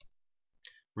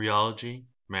Rheology,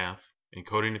 Math, and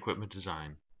Coding Equipment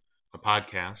Design, a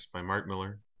podcast by Mark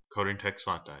Miller, Coding Tech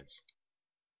Slot Dice.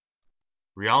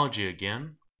 Rheology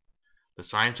again? The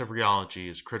science of rheology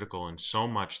is critical in so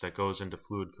much that goes into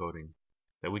fluid coding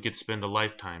that we could spend a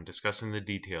lifetime discussing the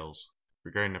details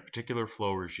regarding a particular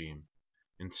flow regime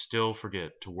and still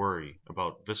forget to worry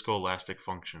about viscoelastic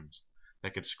functions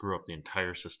that could screw up the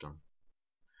entire system.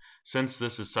 Since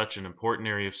this is such an important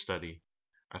area of study,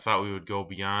 I thought we would go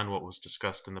beyond what was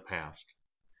discussed in the past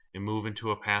and move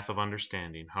into a path of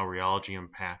understanding how rheology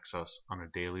impacts us on a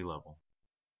daily level.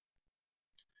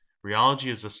 Rheology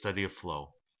is the study of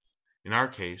flow. In our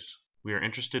case, we are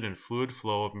interested in fluid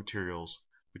flow of materials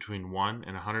between 1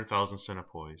 and 100,000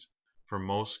 centipoise for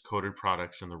most coated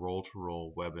products in the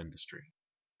roll-to-roll web industry.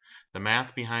 The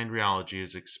math behind rheology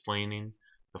is explaining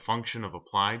the function of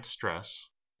applied stress,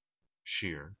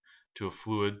 shear, to a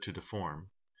fluid to deform,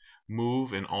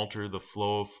 move and alter the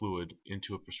flow of fluid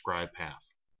into a prescribed path.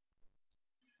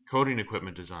 Coding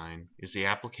equipment design is the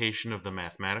application of the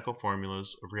mathematical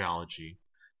formulas of rheology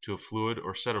to a fluid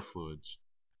or set of fluids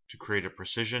to create a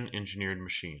precision-engineered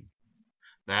machine.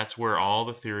 That's where all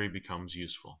the theory becomes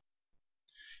useful.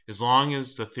 As long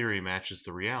as the theory matches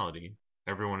the reality,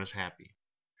 everyone is happy.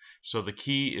 So the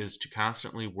key is to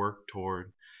constantly work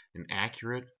toward an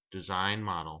accurate design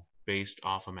model based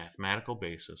off a mathematical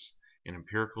basis and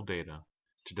empirical data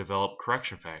to develop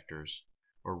correction factors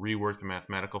or rework the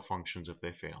mathematical functions if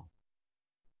they fail.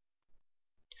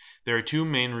 There are two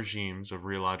main regimes of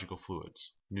rheological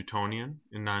fluids, Newtonian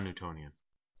and non-Newtonian.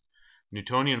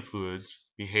 Newtonian fluids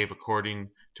behave according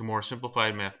to more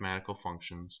simplified mathematical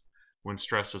functions when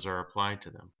stresses are applied to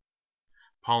them.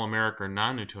 Polymeric or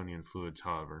non-Newtonian fluids,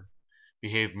 however,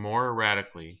 behave more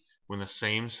erratically when the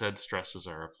same said stresses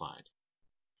are applied.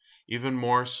 Even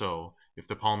more so if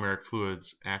the polymeric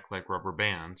fluids act like rubber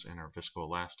bands and are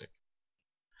viscoelastic.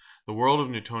 The world of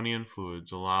Newtonian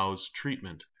fluids allows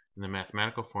treatment in the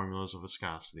mathematical formulas of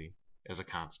viscosity as a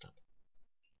constant.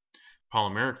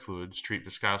 Polymeric fluids treat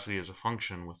viscosity as a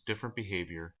function with different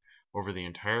behavior over the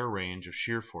entire range of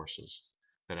shear forces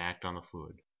that act on the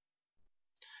fluid.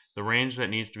 The range that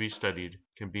needs to be studied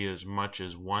can be as much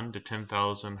as 1 to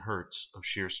 10,000 Hertz of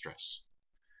shear stress.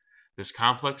 This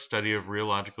complex study of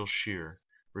rheological shear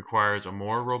requires a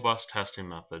more robust testing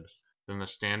method than the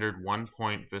standard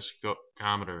one-point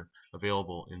viscometer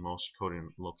available in most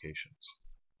coating locations.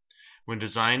 When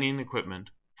designing equipment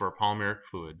for a polymeric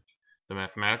fluid, the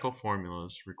mathematical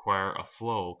formulas require a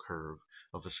flow curve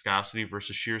of viscosity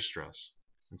versus shear stress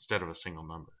instead of a single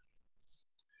number.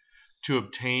 To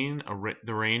obtain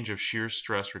the range of shear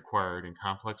stress required in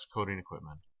complex coating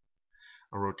equipment,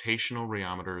 a rotational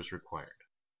rheometer is required.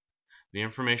 The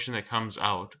information that comes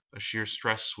out, a shear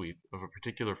stress sweep of a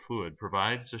particular fluid,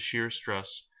 provides the shear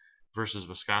stress versus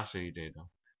viscosity data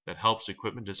that helps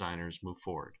equipment designers move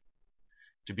forward.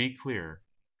 To be clear,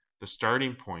 the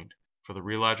starting point for the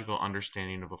rheological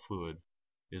understanding of a fluid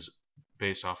is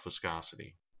based off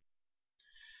viscosity.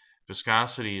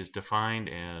 Viscosity is defined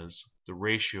as the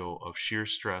ratio of shear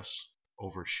stress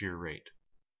over shear rate.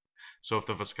 So if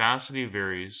the viscosity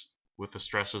varies with the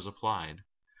stresses applied,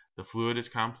 the fluid is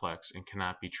complex and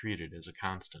cannot be treated as a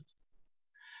constant.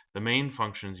 The main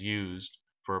functions used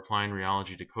for applying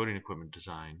rheology to coating equipment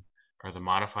design are the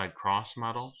modified Cross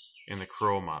model and the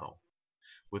Crow model.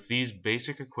 With these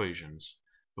basic equations,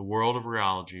 the world of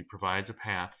rheology provides a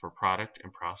path for product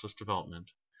and process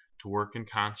development to work in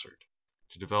concert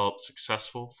to develop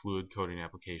successful fluid coating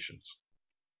applications.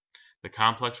 The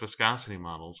complex viscosity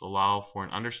models allow for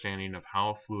an understanding of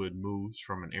how a fluid moves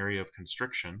from an area of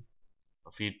constriction,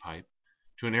 a feed pipe,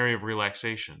 to an area of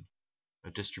relaxation,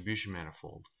 a distribution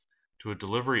manifold, to a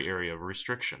delivery area of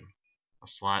restriction, a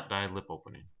slot die lip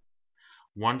opening.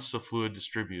 Once the fluid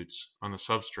distributes on the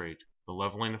substrate, the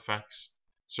leveling effects,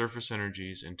 surface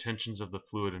energies, and tensions of the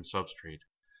fluid and substrate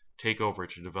take over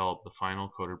to develop the final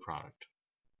coated product.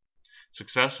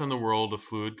 Success in the world of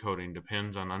fluid coating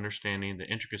depends on understanding the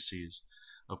intricacies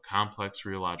of complex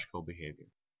rheological behavior,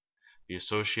 the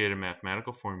associated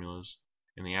mathematical formulas,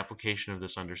 and the application of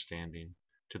this understanding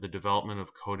to the development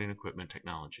of coating equipment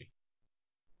technology.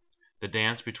 The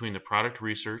dance between the product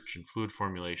research and fluid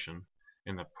formulation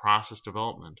and the process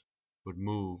development would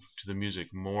move to the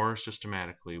music more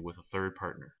systematically with a third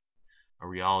partner, a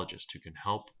rheologist who can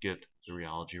help get the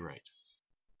rheology right.